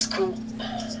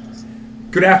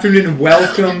Good afternoon and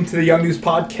welcome to the Young News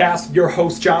Podcast. Your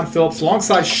host, John Phillips,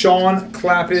 alongside Sean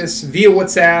Clappis via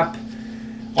WhatsApp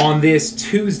on this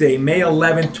Tuesday, May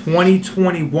 11,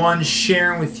 2021,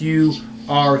 sharing with you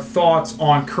our thoughts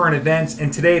on current events.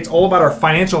 And today it's all about our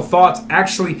financial thoughts.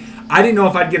 Actually, I didn't know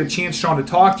if I'd get a chance, Sean, to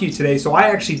talk to you today, so I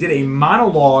actually did a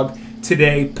monologue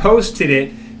today, posted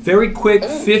it, very quick,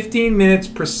 15 minutes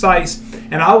precise,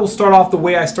 and I will start off the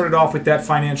way I started off with that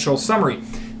financial summary.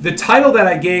 The title that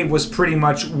I gave was pretty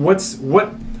much what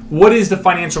is the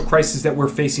financial crisis that we're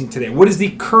facing today? What is the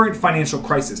current financial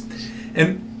crisis?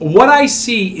 And what I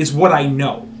see is what I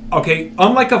know. Okay,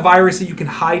 unlike a virus that you can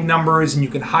hide numbers and you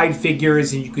can hide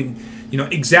figures and you can,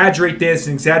 exaggerate this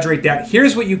and exaggerate that.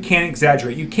 Here's what you can't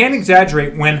exaggerate. You can't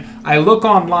exaggerate when I look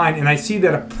online and I see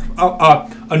that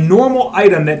a normal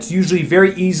item that's usually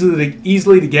very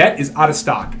easily to get is out of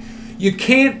stock. You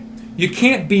can't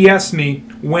BS me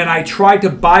when I try to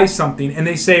buy something and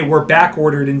they say we're back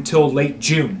ordered until late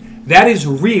June. That is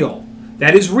real.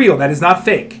 That is real. That is not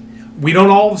fake. We don't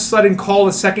all of a sudden call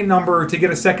a second number to get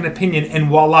a second opinion and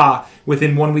voila,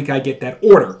 within 1 week I get that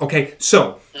order. Okay,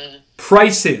 so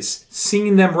prices,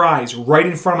 seeing them rise right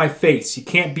in front of my face. You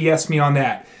can't BS me on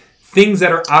that. Things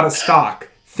that are out of stock,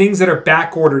 things that are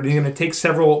back ordered and going to take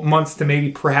several months to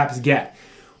maybe perhaps get.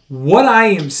 What I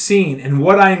am seeing and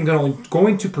what I am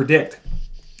going to predict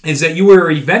is that you are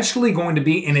eventually going to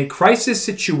be in a crisis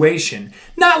situation.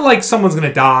 Not like someone's going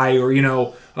to die or,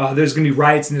 there's going to be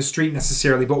riots in the street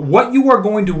necessarily. But what you are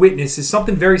going to witness is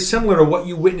something very similar to what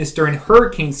you witnessed during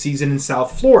hurricane season in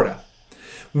South Florida,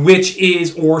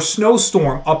 or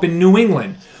snowstorm up in New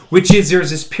England, which is there's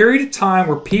this period of time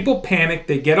where people panic,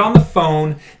 they get on the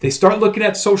phone, they start looking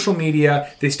at social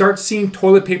media, they start seeing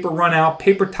toilet paper run out,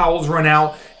 paper towels run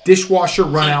out, dishwasher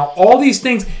run out, all these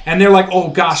things, and they're like, oh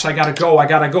gosh, I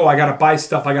gotta buy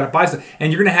stuff.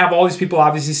 And you're gonna have all these people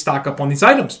obviously stock up on these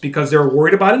items because they're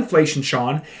worried about inflation,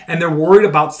 Sean, and they're worried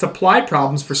about supply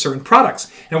problems for certain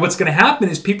products. And what's gonna happen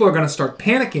is people are gonna start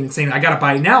panicking and saying, I gotta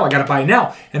buy it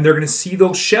now, and they're gonna see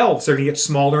those shelves, they're gonna get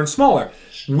smaller and smaller.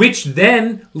 Which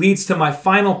then leads to my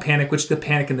final panic, which is the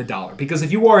panic in the dollar. Because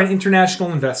if you are an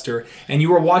international investor and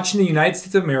you are watching the United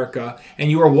States of America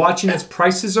and you are watching as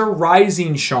prices are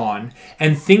rising, Sean,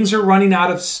 and things are running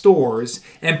out of stores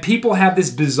and people have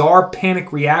this bizarre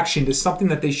panic reaction to something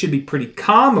that they should be pretty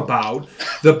calm about,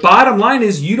 the bottom line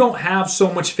is you don't have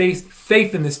so much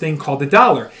faith in this thing called the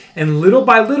dollar. And little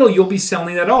by little, you'll be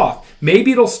selling it off.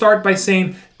 Maybe it'll start by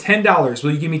saying, $10.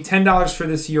 Will you give me $10 for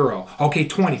this euro? Okay,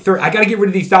 20, 30. I got to get rid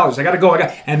of these dollars. I got to go.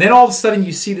 And then all of a sudden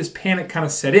you see this panic kind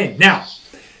of set in. Now,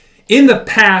 in the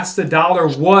past, the dollar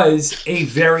was a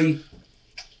very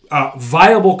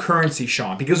viable currency,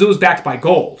 Sean, because it was backed by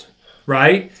gold,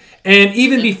 right? And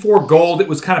even before gold, it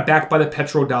was kind of backed by the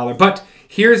petrodollar. But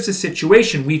here's the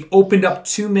situation. We've opened up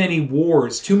too many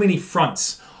wars, too many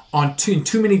fronts in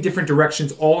too many different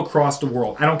directions all across the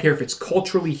world. I don't care if it's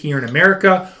culturally here in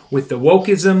America with the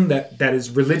wokeism that is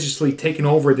religiously taken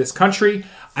over this country.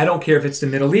 I don't care if it's the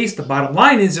Middle East. The bottom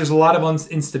line is there's a lot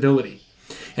of instability.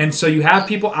 And so you have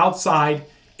people outside,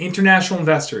 international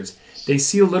investors. They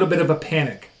see a little bit of a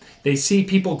panic. They see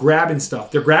people grabbing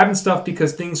stuff. They're grabbing stuff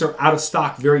because things are out of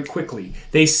stock very quickly.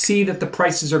 They see that the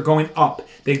prices are going up.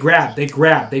 They grab, they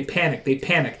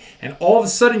panic. And all of a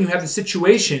sudden you have the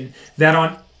situation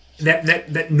that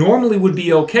that normally would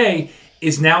be okay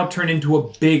is now turned into a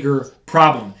bigger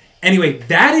problem. Anyway,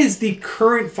 that is the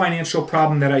current financial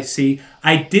problem that I see.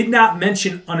 I did not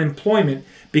mention unemployment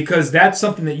because that's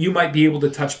something that you might be able to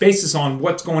touch bases on,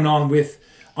 what's going on with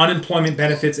unemployment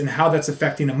benefits and how that's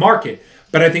affecting the market.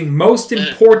 But I think most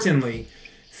importantly,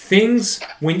 here's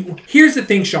the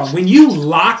thing, Sean, when you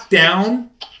lock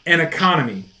down an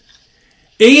economy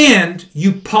and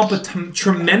you pump a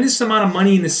tremendous amount of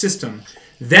money in the system,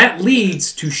 that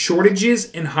leads to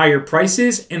shortages and higher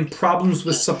prices and problems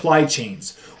with supply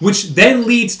chains, which then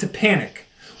leads to panic,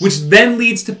 which then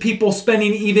leads to people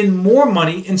spending even more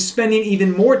money and spending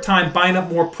even more time buying up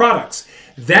more products.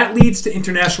 That leads to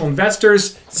international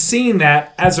investors seeing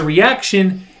that as a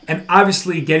reaction and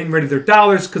obviously getting rid of their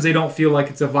dollars because they don't feel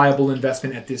like it's a viable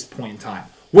investment at this point in time.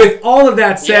 With all of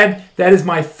that said, that is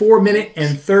my 4-minute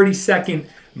and 30-second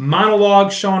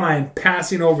monologue. Sean, I am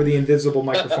passing over the invisible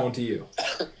microphone to you.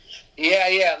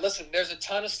 Yeah. Listen, there's a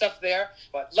ton of stuff there,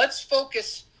 but let's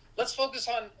focus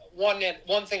on one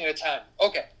thing at a time.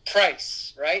 Okay,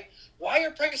 price, right? Why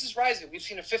are prices rising? We've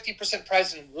seen a 50%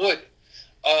 rise in wood.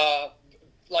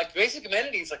 Like basic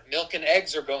amenities like milk and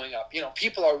eggs are going up.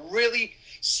 People are really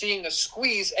seeing a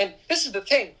squeeze. And this is the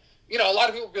thing. A lot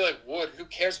of people will be like, wood, who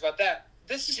cares about that?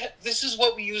 this is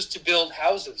what we use to build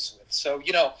houses with. So,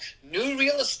 new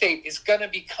real estate is going to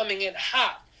be coming in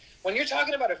hot. When you're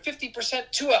talking about a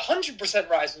 50% to 100%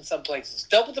 rise in some places,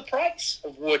 double the price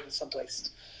of wood in some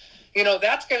places,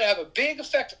 that's going to have a big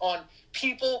effect on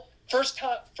people, first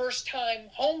time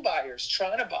home buyers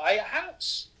trying to buy a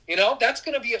house. That's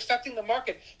going to be affecting the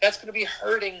market. That's going to be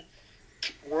hurting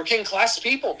working class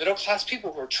people, middle class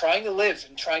people who are trying to live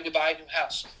and trying to buy a new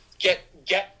house.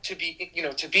 Get to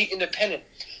be independent.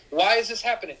 Why is this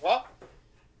happening? Well,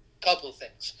 a couple of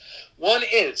things. One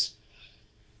is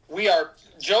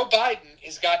Joe Biden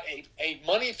has got a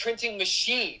money printing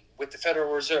machine with the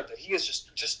Federal Reserve that he is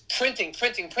just printing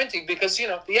because,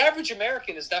 the average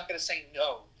American is not going to say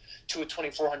no to a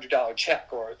 $2,400 check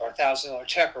or $1,000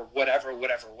 check or whatever.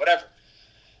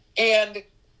 And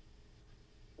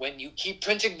when you keep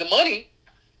printing the money,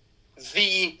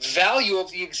 the value of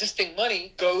the existing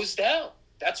money goes down.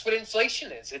 That's what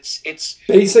inflation is. It's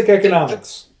basic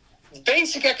economics.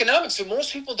 Basic economics, and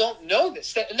most people don't know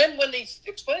this. And then when they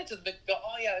explain it to them, they go,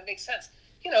 "Oh yeah, that makes sense."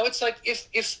 It's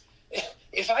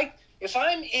like if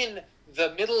I'm in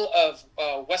the middle of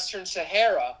Western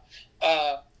Sahara,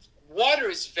 water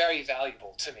is very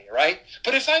valuable to me, right?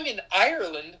 But if I'm in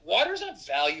Ireland, water's not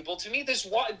valuable to me. There's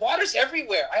water's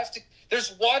everywhere.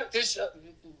 There's water. There's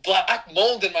black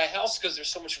mold in my house because there's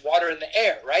so much water in the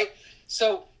air, right?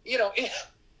 So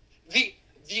the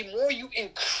more you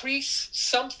increase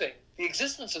something, the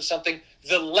existence of something,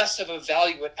 the less of a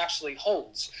value it actually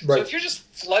holds. Right. So if you're just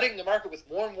flooding the market with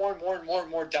more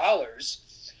and more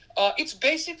dollars, it's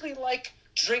basically like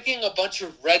drinking a bunch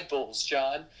of Red Bulls,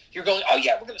 John. You're going, oh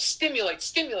yeah, we're going to stimulate.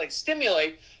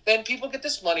 Then people get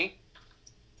this money,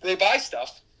 they buy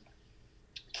stuff.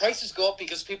 Prices go up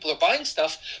because people are buying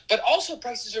stuff, but also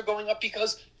prices are going up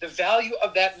because the value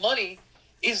of that money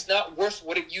is not worth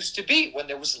what it used to be when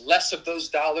there was less of those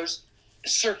dollars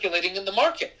circulating in the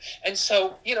market. And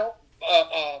so,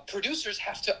 producers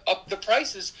have to up the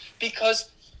prices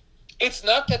because it's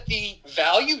not that the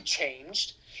value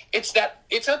changed. It's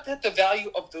not that the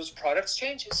value of those products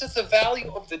changed. It's that the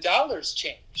value of the dollars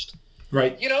changed.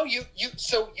 Right.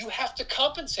 So you have to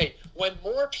compensate when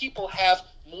more people have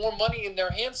more money in their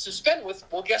hands to spend with.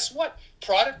 Well, guess what?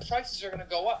 Product prices are going to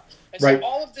go up. And so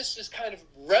all of this is kind of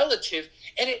relative.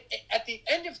 And at the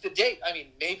end of the day, I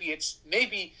mean,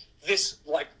 maybe this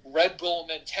like Red Bull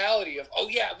mentality of, oh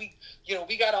yeah, we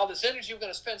got all this energy, we're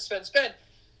going to spend.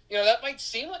 That might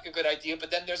seem like a good idea, but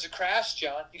then there's a crash,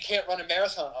 John. You can't run a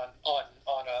marathon on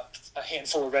a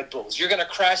handful of Red Bulls. You're going to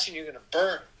crash and you're going to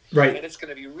burn. Right. And it's going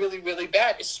to be really, really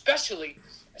bad, especially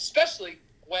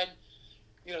when,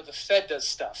 the Fed does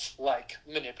stuff like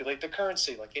manipulate the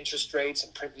currency, like interest rates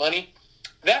and print money.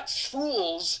 That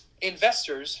fools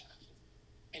investors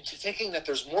into thinking that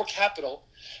there's more capital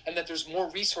and that there's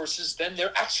more resources than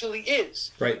there actually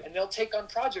is. Right. And they'll take on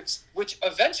projects which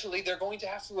eventually they're going to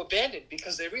have to abandon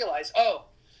because they realize, oh,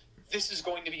 this is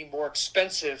going to be more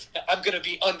expensive. I'm going to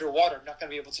be underwater. I'm not going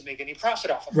to be able to make any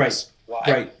profit off of this. Why?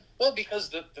 Right. Well, because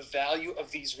the value of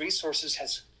these resources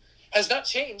has not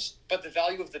changed, but the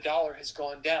value of the dollar has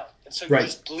gone down. And so you're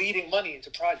just bleeding money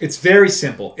into projects. It's very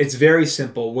simple.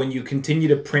 When you continue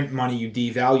to print money, you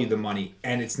devalue the money,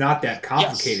 and it's not that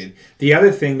complicated. Yes. The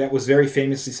other thing that was very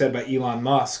famously said by Elon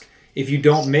Musk, if you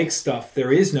don't make stuff,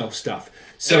 there is no stuff.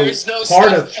 So there is no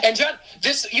stuff. And John,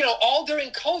 this, all during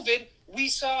COVID, we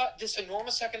saw this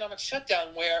enormous economic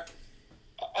shutdown where,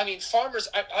 farmers,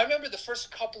 I remember the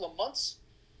first couple of months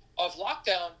of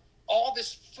lockdown, all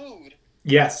this food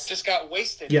just got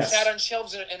wasted. Yes. It sat on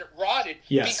shelves and it rotted.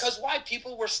 Yes. Because why?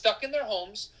 People were stuck in their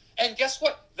homes, and guess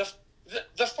what?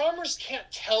 The farmers can't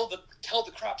tell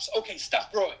the crops, okay,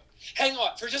 stop growing. Hang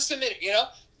on for just a minute.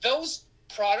 Those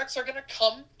products are going to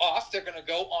come off. They're going to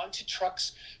go onto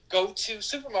trucks, go to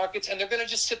supermarkets, and they're going to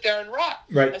just sit there and rot.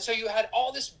 Right. And so you had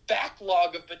all this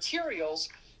backlog of materials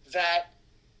that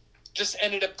just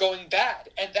ended up going bad,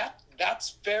 and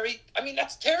that's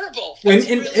terrible. That's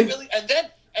really.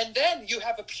 And then you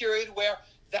have a period where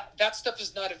that stuff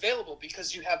is not available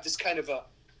because you have this kind of a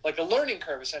learning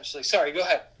curve, essentially. Sorry, go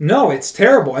ahead. No, it's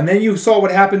terrible. And then you saw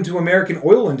what happened to American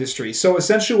oil industry. So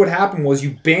essentially what happened was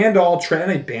you banned all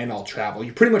travel.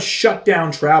 You pretty much shut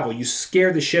down travel. You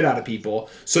scared the shit out of people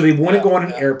so they wouldn't go on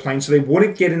an airplane, so they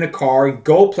wouldn't get in a car and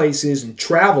go places and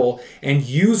travel and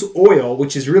use oil,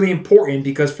 which is really important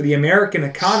because for the American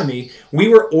economy, we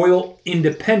were oil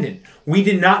independent. We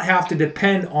did not have to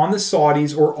depend on the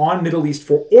Saudis or on Middle East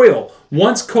for oil.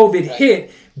 Once COVID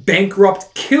hit,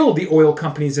 bankrupt, killed the oil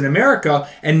companies in America.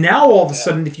 And now all of a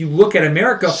sudden, if you look at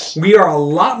America, we are a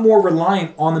lot more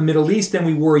reliant on the Middle East than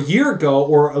we were a year ago,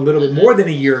 or a little bit more than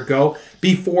a year ago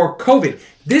before COVID.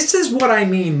 This is what I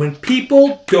mean when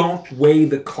people don't weigh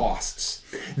the costs.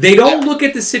 They don't look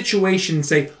at the situation and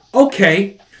say,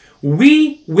 okay,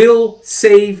 we will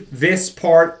save this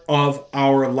part of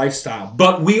our lifestyle,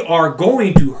 but we are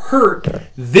going to hurt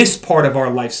this part of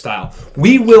our lifestyle.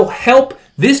 We will help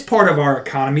this part of our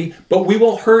economy, but we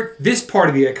will hurt this part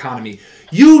of the economy.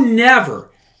 You never,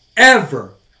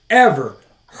 ever, ever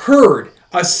heard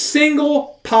a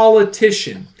single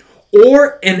politician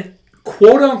or an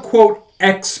quote-unquote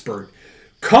expert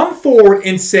come forward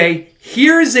and say,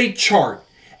 here's a chart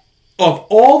of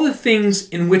all the things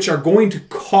in which are going to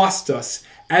cost us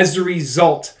as a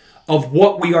result of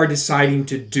what we are deciding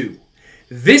to do.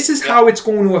 This is how it's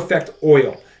going to affect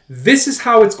oil. This is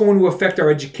how it's going to affect our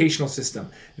educational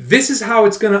system. This is how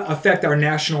it's going to affect our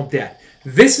national debt.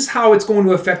 This is how it's going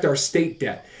to affect our state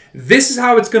debt. This is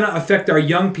how it's going to affect our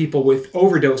young people with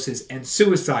overdoses and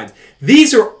suicides.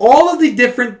 These are all of the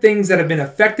different things that have been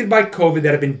affected by COVID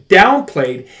that have been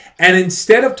downplayed. And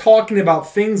instead of talking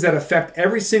about things that affect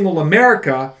every single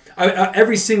American,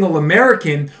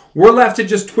 we're left to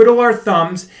just twiddle our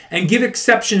thumbs and give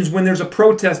exceptions when there's a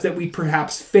protest that we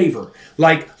perhaps favor.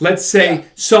 Like, let's say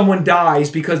someone dies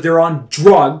because they're on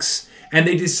drugs and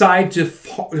they decide to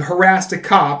harass the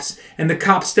cops, and the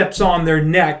cop steps on their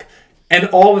neck, and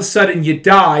all of a sudden you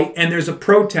die, and there's a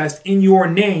protest in your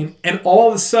name, and all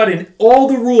of a sudden all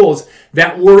the rules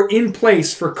that were in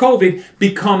place for COVID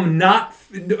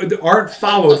aren't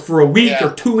followed for a week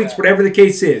or 2 weeks, whatever the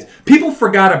case is. People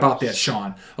forgot about that,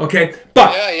 Sean. Okay, but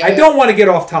I don't want to get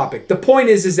off topic. The point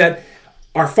is that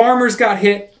our farmers got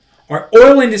hit, our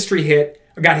oil industry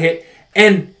got hit,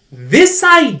 and this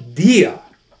idea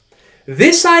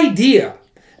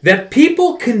that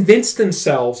people convince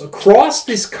themselves across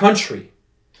this country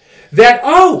that,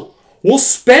 we'll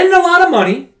spend a lot of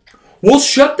money, we'll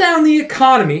shut down the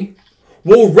economy,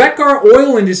 we'll wreck our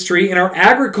oil industry and our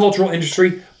agricultural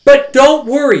industry, but don't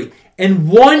worry. In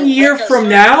 1 year from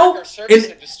now,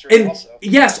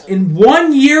 in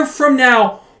 1 year from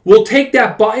now, we'll take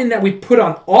that button that we put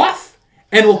on off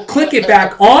and we'll click it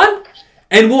back on,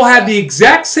 and we'll have the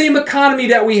exact same economy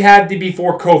that we had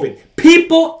before COVID.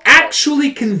 People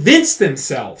actually convince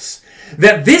themselves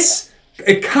that this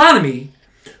economy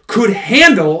could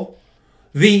handle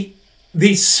the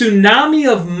tsunami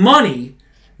of money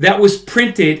that was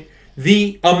printed,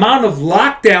 the amount of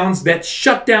lockdowns that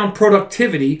shut down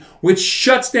productivity, which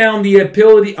shuts down the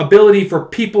ability for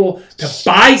people to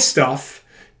buy stuff,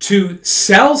 to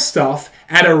sell stuff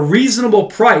at a reasonable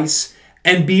price,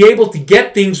 and be able to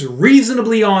get things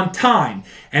reasonably on time.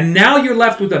 And now you're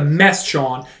left with a mess,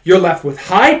 Sean. You're left with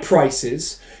high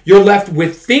prices. You're left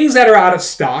with things that are out of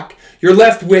stock. You're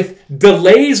left with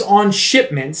delays on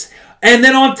shipments. And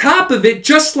then on top of it,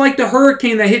 just like the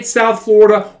hurricane that hit South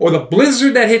Florida or the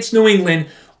blizzard that hits New England,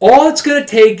 all it's going to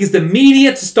take is the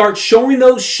media to start showing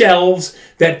those shelves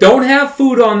that don't have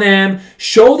food on them,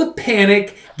 show the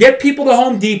panic, get people to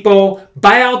Home Depot,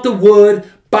 buy out the wood,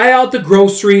 buy out the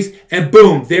groceries, and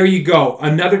boom, there you go.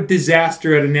 Another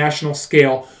disaster at a national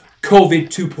scale, COVID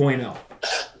 2.0.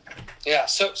 Yeah,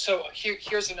 so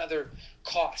here's another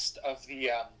cost of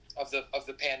the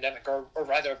pandemic, or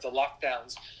rather of the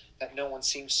lockdowns that no one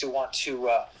seems to want to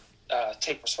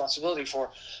take responsibility for.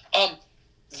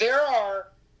 There are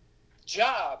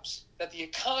jobs that the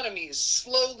economy is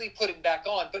slowly putting back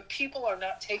on, but people are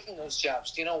not taking those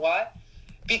jobs. Do you know why?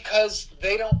 Because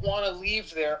they don't want to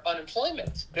leave their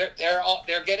unemployment. They're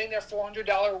getting their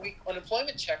 $400 a week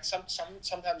unemployment check,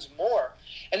 sometimes more,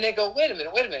 and they go, wait a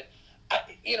minute.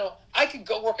 I could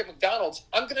go work at McDonald's.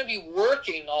 I'm going to be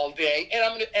working all day,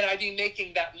 and I'd be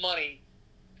making that money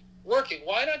working.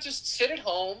 Why not just sit at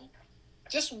home,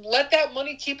 just let that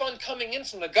money keep on coming in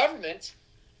from the government,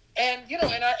 and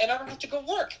I don't have to go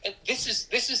work. And this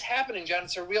is happening, John.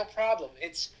 It's a real problem.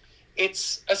 It's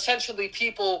essentially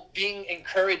people being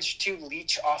encouraged to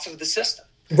leech off of the system.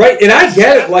 Right, and I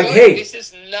get it. Like, hey, this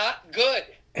is not good.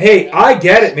 Hey, I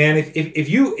get it, man. If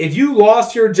you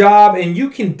lost your job, and you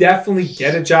can definitely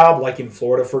get a job, like in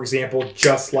Florida, for example,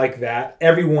 just like that.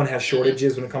 Everyone has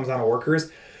shortages when it comes down to workers.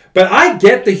 But I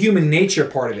get the human nature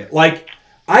part of it. Like,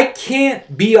 I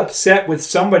can't be upset with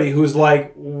somebody who's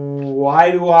like,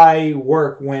 why do I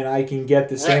work when I can get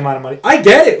the same amount of money? I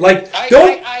get it. Like, I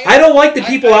don't like the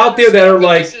people out there that are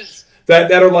like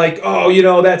that are like,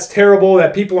 oh, that's terrible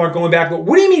that people aren't going back. But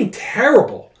what do you mean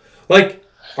terrible? Like,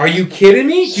 are you kidding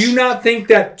me? Do you not think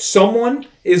that someone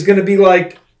is going to be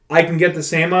like, I can get the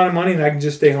same amount of money and I can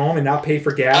just stay home and not pay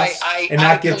for gas and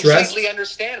not get dressed. I completely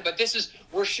understand, but this is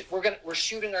we're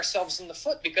shooting ourselves in the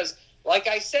foot because, like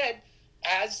I said,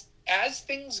 as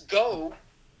things go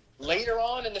later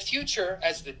on in the future,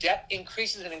 as the debt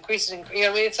increases and increases,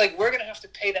 it's like we're going to have to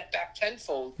pay that back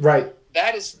tenfold. Right.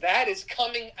 That is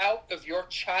coming out of your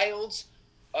child's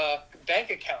bank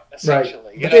account,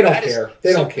 essentially. Right. But they don't care.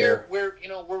 They don't care.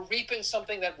 We're reaping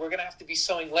something that we're going to have to be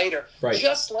sowing later. Right.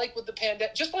 Just like with the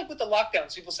pandemic, just like with the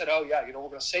lockdowns, people said, "Oh yeah, we're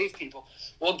going to save people."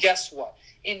 Well, guess what?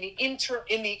 In the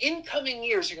incoming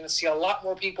years, you're going to see a lot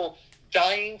more people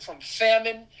dying from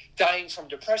famine, dying from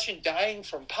depression, dying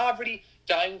from poverty,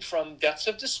 dying from deaths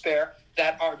of despair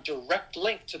that are direct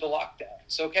linked to the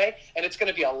lockdowns. Okay, and it's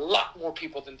going to be a lot more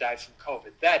people than died from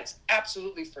COVID. That is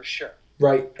absolutely for sure.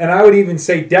 Right. And I would even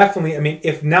say definitely, I mean,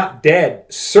 if not dead,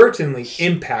 certainly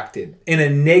impacted in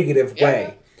a negative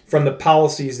way from the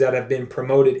policies that have been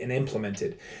promoted and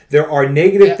implemented. There are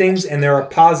negative things and there are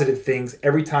positive things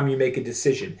every time you make a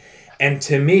decision. And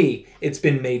to me, it's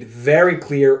been made very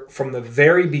clear from the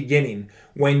very beginning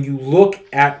when you look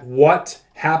at what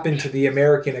happened to the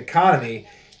American economy,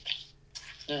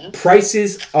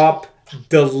 prices up,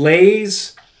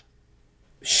 delays,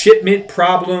 shipment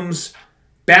problems,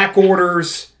 back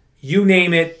orders, you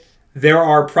name it, there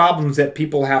are problems that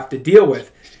people have to deal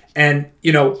with. And,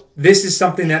 this is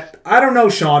something that, I don't know,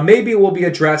 Sean, maybe it will be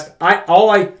addressed. All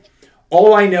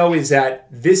I know is that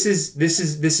this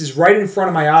is right in front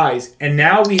of my eyes, and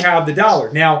now we have the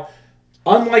dollar. Now,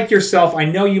 unlike yourself, I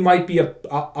know you might be a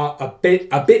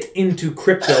bit into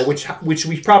crypto, which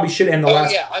we probably should end the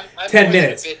last 10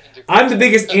 minutes. I'm the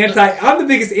biggest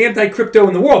anti crypto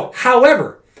in the world.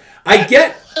 However, I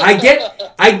get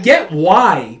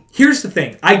why. Here's the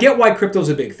thing. I get why crypto's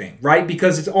a big thing, right?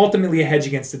 Because it's ultimately a hedge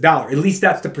against the dollar. At least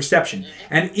that's the perception.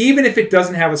 And even if it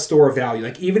doesn't have a store of value,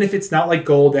 like even if it's not like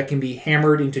gold that can be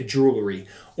hammered into jewelry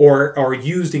or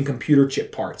used in computer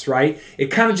chip parts, right? It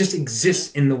kind of just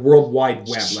exists in the World Wide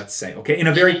Web, let's say, okay? In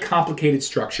a very complicated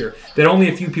structure that only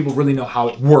a few people really know how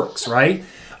it works, right?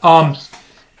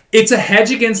 It's a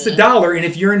hedge against the dollar, and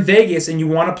if you're in Vegas and you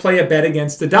want to play a bet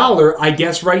against the dollar, I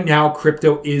guess right now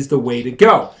crypto is the way to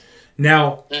go.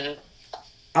 Now,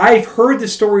 I've heard the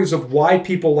stories of why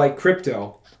people like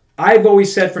crypto. I've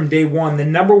always said from day one, the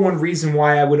number one reason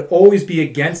why I would always be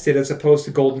against it as opposed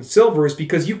to gold and silver is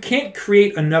because you can't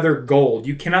create another gold.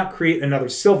 You cannot create another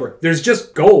silver. There's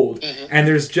just gold and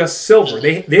there's just silver.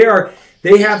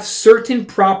 They have certain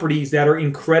properties that are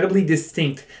incredibly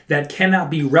distinct that cannot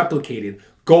be replicated.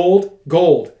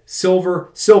 Gold,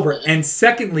 silver. And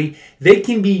secondly, they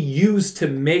can be used to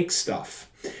make stuff.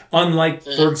 Unlike,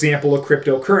 for example, a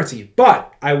cryptocurrency.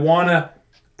 But I wanna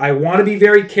be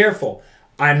very careful.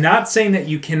 I'm not saying that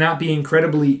you cannot be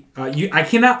incredibly.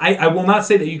 I will not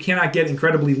say that you cannot get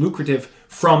incredibly lucrative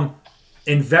from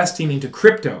investing into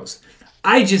cryptos.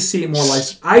 I just see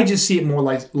it more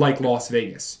like Las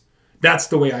Vegas. That's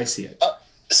the way I see it.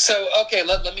 So okay,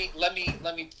 let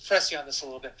me press you on this a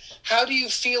little bit. How do you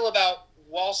feel about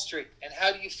Wall Street, and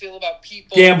how do you feel about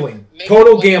people gambling?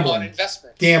 Total gambling. On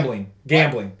investments?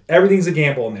 Gambling. Everything's a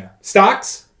gamble in there.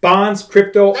 Stocks, bonds,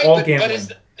 crypto, all gambling.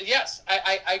 Yes,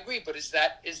 I agree. But is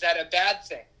that a bad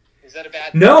thing? Is that a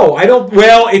bad thing? No, I don't.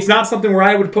 Well, it's not something where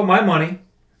I would put my money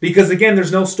because again,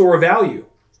 there's no store of value.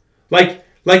 If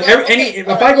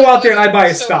I go out there and I buy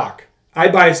a stock,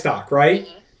 right?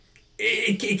 Mm-hmm.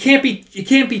 It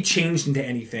can't be changed into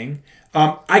anything.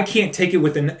 I can't take it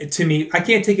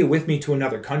with me to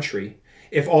another country.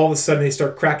 If all of a sudden they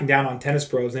start cracking down on tennis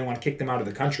pros and they want to kick them out of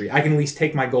the country, I can at least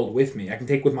take my gold with me. I can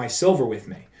take with my silver with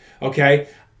me. Okay,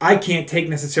 I can't take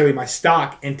necessarily my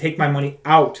stock and take my money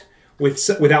out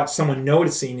without someone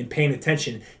noticing and paying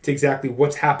attention to exactly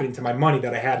what's happening to my money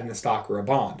that I had in a stock or a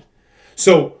bond.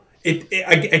 So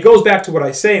it goes back to what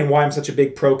I say and why I'm such a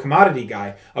big pro-commodity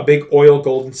guy, a big oil,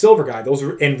 gold, and silver guy. Those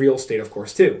are in real estate, of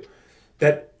course, too.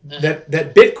 That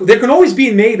Bitcoin, there can always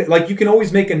be made, like you can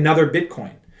always make another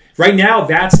Bitcoin. Right now,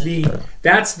 that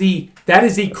is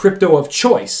the crypto of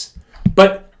choice.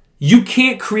 But you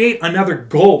can't create another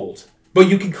gold, but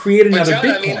you can create another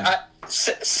Bitcoin.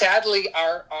 Sadly,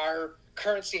 our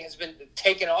currency has been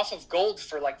taken off of gold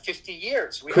for like 50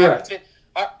 years. Correct.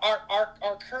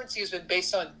 Our currency has been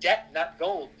based on debt, not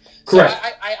gold. Correct. So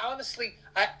I honestly,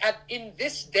 in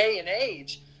this day and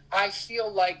age, I feel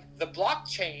like the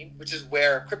blockchain, which is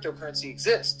where cryptocurrency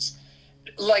exists,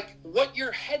 like what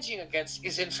you're hedging against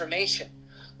is information.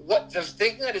 What the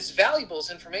thing that is valuable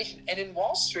is information. And in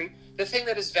Wall Street, the thing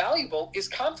that is valuable is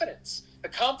confidence. The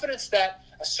confidence that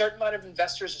a certain amount of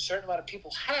investors, a certain amount of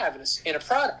people have in a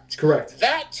product. Correct.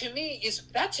 That to me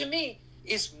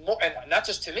is more, and not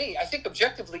just to me, I think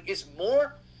objectively is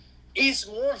more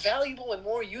valuable and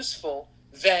more useful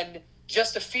than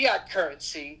just a fiat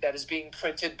currency that is being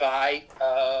printed by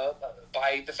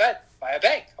the Fed, by a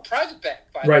bank, a private bank,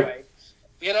 by the way.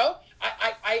 You know,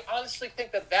 I honestly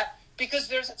think that because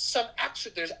there's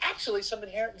actually some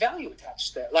inherent value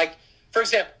attached there. Like, for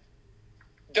example,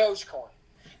 Dogecoin.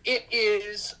 It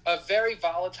is a very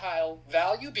volatile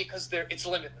value because it's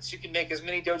limitless. You can make as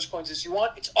many Dogecoins as you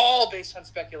want. It's all based on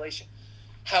speculation.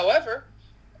 However,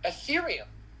 Ethereum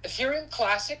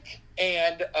Classic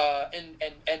and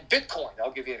Bitcoin.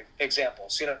 I'll give you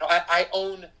examples. You know, I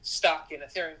own stock in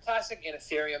Ethereum Classic, and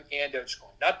Ethereum, and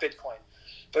Dogecoin, not Bitcoin.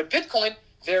 But Bitcoin,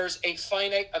 there's a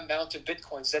finite amount of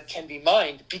Bitcoins that can be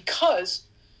mined because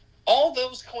all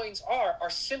those coins are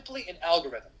simply an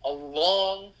algorithm, a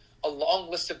long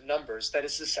list of numbers that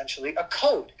is essentially a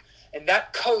code. And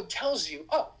that code tells you,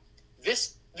 oh,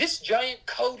 this giant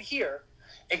code here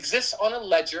exists on a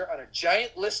ledger, on a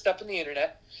giant list up in the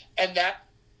internet, and that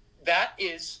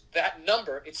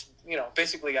number, it's, you know,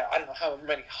 basically, I don't know how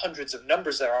many hundreds of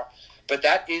numbers there are, but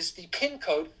that is the PIN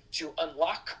code to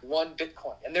unlock one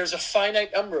Bitcoin. And there's a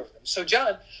finite number of them. So,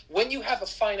 John, when you have a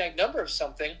finite number of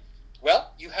something,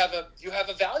 well, you have a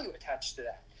value attached to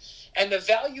that. And the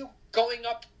value going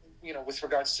up, you know, with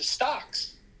regards to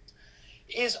stocks,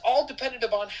 is all dependent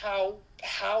upon how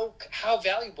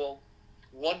valuable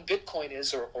one Bitcoin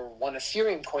is or one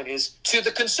Ethereum coin is to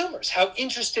the consumers, how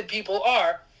interested people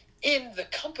are in the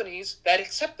companies that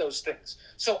accept those things.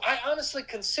 So I honestly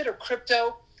consider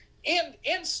crypto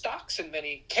and stocks in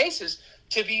many cases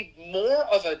to be more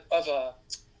of a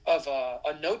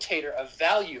notator of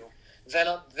value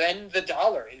than the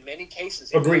dollar in many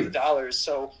cases. Agreed. The dollar is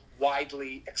so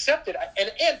widely accepted,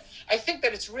 and I think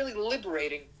that it's really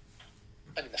liberating.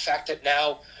 I mean, the fact that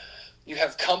now you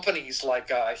have companies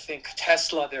like I think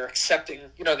Tesla, they're accepting,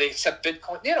 you know, they accept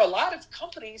Bitcoin. You know, a lot of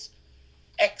companies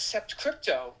accept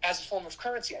crypto as a form of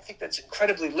currency. I think that's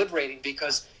incredibly liberating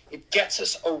because it gets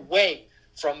us away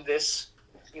from this,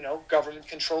 you know,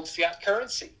 government-controlled fiat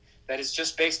currency that is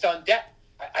just based on debt.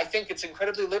 I think it's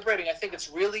incredibly liberating. I think it's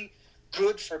really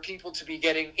good for people to be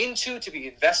getting into, to be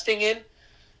investing in.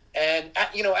 And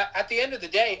at the end of the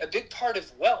day, a big part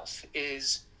of wealth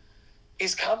is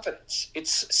confidence.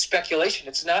 It's speculation.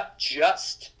 It's not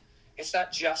just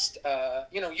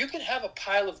you can have a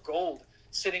pile of gold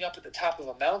sitting up at the top of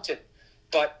a mountain,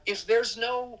 but if there's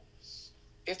no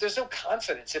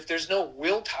confidence, if there's no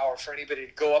willpower for anybody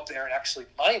to go up there and actually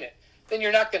mine it, then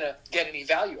you're not going to get any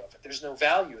value of it. There's no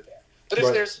value there. But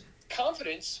if there's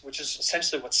confidence, which is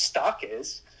essentially what stock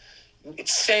is,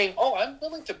 it's saying, oh, I'm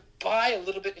willing to buy a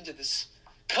little bit into this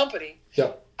company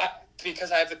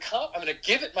because I have I'm going to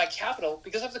give it my capital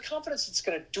because I have the confidence it's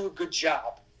going to do a good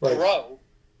job, grow,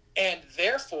 and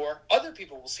therefore other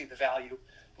people will see the value.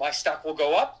 My stock will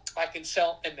go up, I can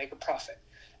sell and make a profit.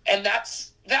 And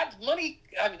that's money,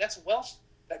 I mean, that's wealth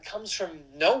that comes from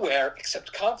nowhere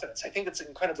except confidence. I think it's an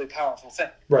incredibly powerful thing.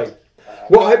 Right.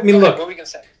 Well, I mean, look. What were we going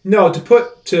to say? No,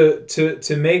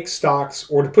 to make stocks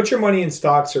or to put your money in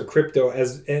stocks or crypto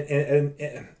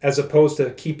as opposed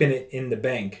to keeping it in the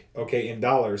bank, okay, in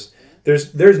dollars.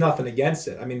 There's nothing against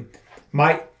it. I mean,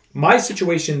 my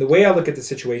situation, the way I look at the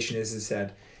situation is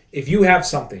that if you have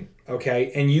something,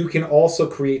 okay, and you can also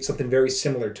create something very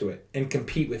similar to it and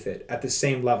compete with it at the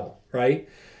same level, right?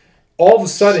 All of a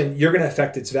sudden, you're going to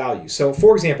affect its value. So,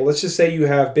 for example, let's just say you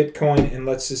have Bitcoin, and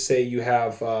let's just say you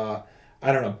have,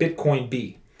 Bitcoin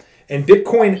B. And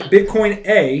Bitcoin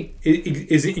A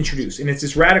is introduced, and it's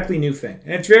this radically new thing.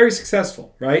 And it's very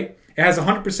successful, right? It has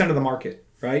 100% of the market,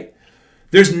 right?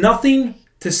 There's nothing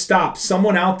to stop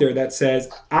someone out there that says,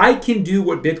 I can do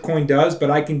what Bitcoin does, but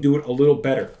I can do it a little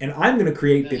better. And I'm going to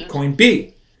create Bitcoin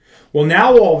B. Well,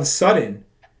 now all of a sudden,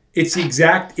 it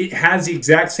has the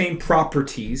exact same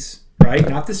properties, right?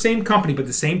 Not the same company, but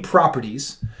the same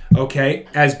properties, okay,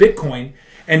 as Bitcoin.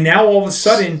 And now all of a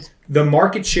sudden, the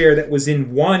market share that was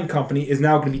in one company is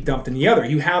now going to be dumped in the other.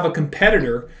 You have a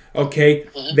competitor, okay,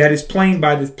 that is playing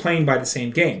by the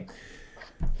same game.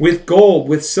 With gold,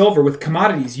 with silver, with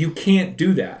commodities, you can't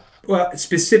do that. Well,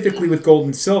 specifically with gold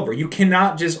and silver, you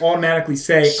cannot just automatically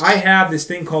say, I have this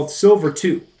thing called silver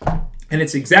too, and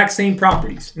it's exact same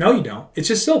properties. No, you don't. It's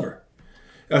just silver.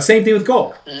 Same thing with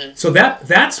gold. So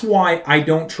that's why I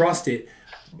don't trust it.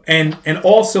 And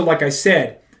also, like I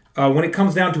said, when it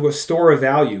comes down to a store of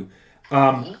value,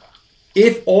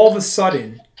 if all of a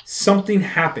sudden something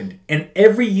happened and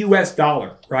every US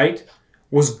dollar, right,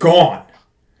 was gone,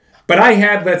 but I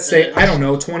had, let's say,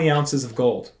 20 ounces of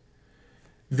gold.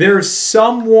 There's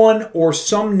someone or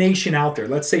some nation out there,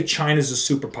 let's say China's a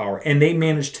superpower, and they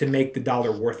managed to make the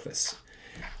dollar worthless.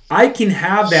 I can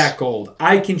have that gold.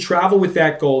 I can travel with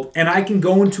that gold, and I can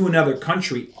go into another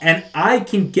country, and I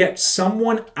can get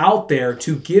someone out there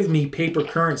to give me paper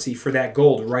currency for that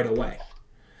gold right away.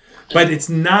 But it's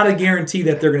not a guarantee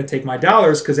that they're going to take my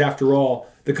dollars because, after all,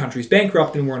 the country's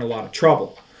bankrupt and we're in a lot of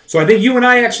trouble. So I think you and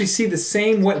I actually see the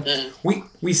same way.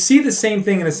 We see the same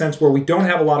thing in a sense where we don't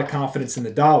have a lot of confidence in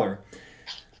the dollar.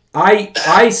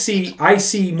 I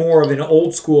see more of an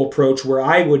old school approach where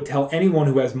I would tell anyone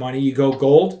who has money, you go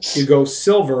gold, you go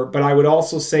silver, but I would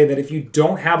also say that if you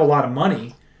don't have a lot of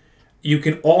money, you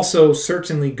can also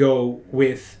certainly go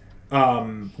with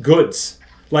goods,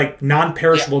 like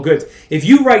non-perishable goods. If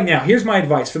you right now, here's my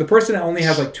advice for the person that only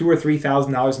has like $2,000 or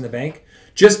 $3,000 in the bank,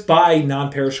 just buy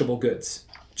non-perishable goods.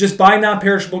 Just buy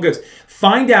non-perishable goods.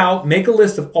 Find out, make a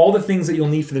list of all the things that you'll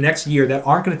need for the next year that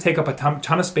aren't going to take up a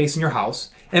ton of space in your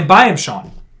house, and buy them,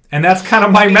 Sean. And that's kind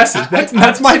of my message. That's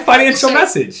my financial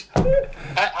message.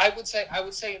 I would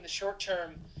say in the short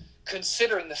term,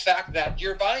 considering the fact that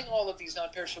you're buying all of these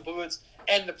non-perishable goods,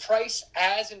 and the price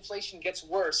as inflation gets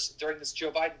worse during this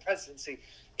Joe Biden presidency,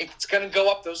 it's going to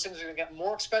go up. Those things are going to get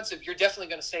more expensive. You're definitely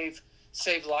going to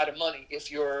save a lot of money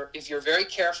if you're very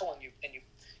careful and you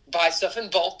buy stuff in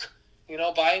bulk.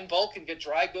 Buy in bulk and get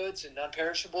dry goods and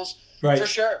non-perishables. Right. For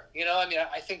sure.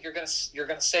 I think you're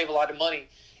gonna save a lot of money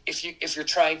if you're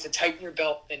trying to tighten your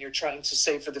belt and you're trying to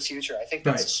save for the future. I think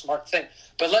that's a smart thing.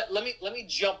 But let me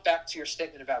jump back to your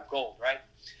statement about gold. Right.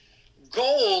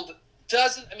 Gold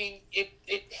doesn't.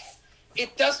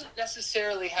 It doesn't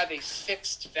necessarily have a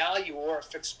fixed value or a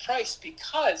fixed price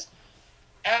because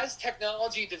as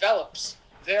technology develops,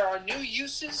 there are new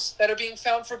uses that are being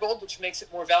found for gold, which makes it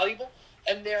more valuable.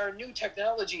 And there are new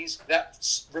technologies that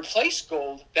replace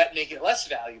gold that make it less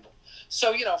valuable.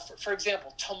 So, for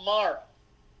example, tomorrow,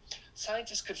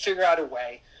 scientists could figure out a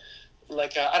way,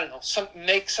 like,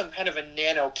 make some kind of a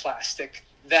nanoplastic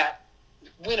that,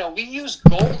 we use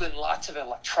gold in lots of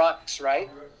electronics, right?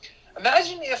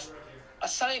 Imagine if a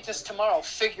scientist tomorrow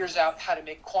figures out how to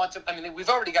make quantum, we've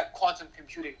already got quantum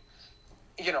computing,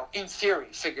 in theory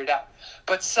figured out.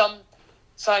 But some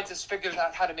scientists figured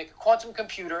out how to make a quantum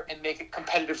computer and make it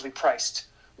competitively priced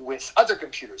with other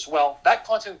computers. Well, that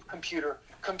quantum computer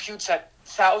computes at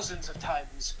thousands of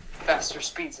times faster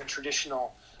speeds than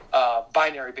traditional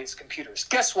binary-based computers.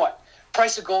 Guess what?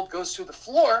 Price of gold goes through the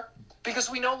floor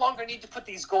because we no longer need to put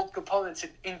these gold components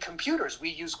in computers. We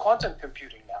use quantum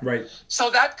computing now. Right. So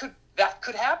that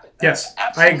could happen. Yes,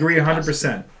 I agree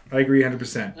 100%. I agree 100%.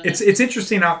 Mm-hmm. It's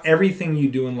interesting how everything you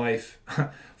do in life,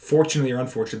 fortunately or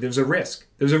unfortunately, there's a risk.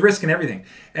 There's a risk in everything.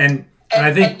 And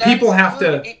I think people have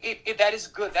to... That is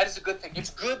good. That is a good thing. It's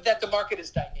good that the market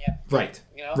is dynamic. Right.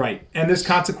 Right. And there's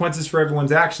consequences for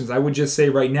everyone's actions. I would just say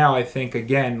right now, I think,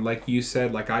 again, like you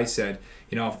said, like I said,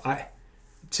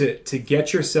 to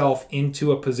get yourself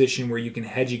into a position where you can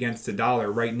hedge against the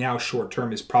dollar right now, short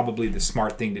term, is probably the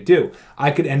smart thing to do.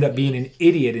 I could end up being an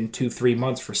idiot in 2-3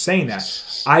 months for saying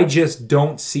that. I just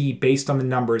don't see, based on the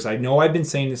numbers, I know I've been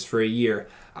saying this for a year,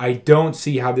 I don't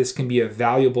see how this can be a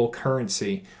valuable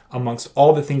currency amongst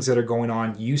all the things that are going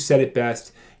on. You said it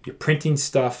best. You're printing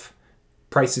stuff.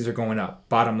 Prices are going up,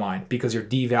 bottom line, because you're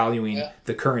devaluing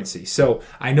the currency. So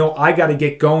I know I got to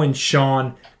get going,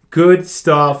 Sean. Good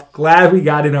stuff. Glad we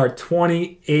got in our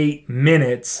 28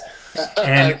 minutes.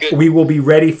 And we will be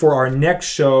ready for our next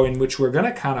show in which we're going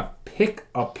to kind of pick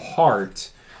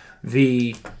apart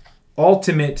the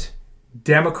ultimate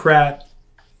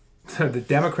the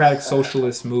Democratic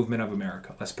Socialist movement of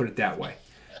America. Let's put it that way.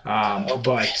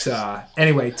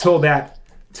 Anyway, till that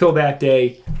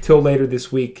day, till later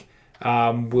this week,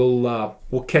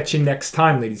 we'll catch you next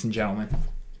time, ladies and gentlemen.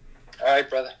 All right,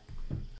 brother.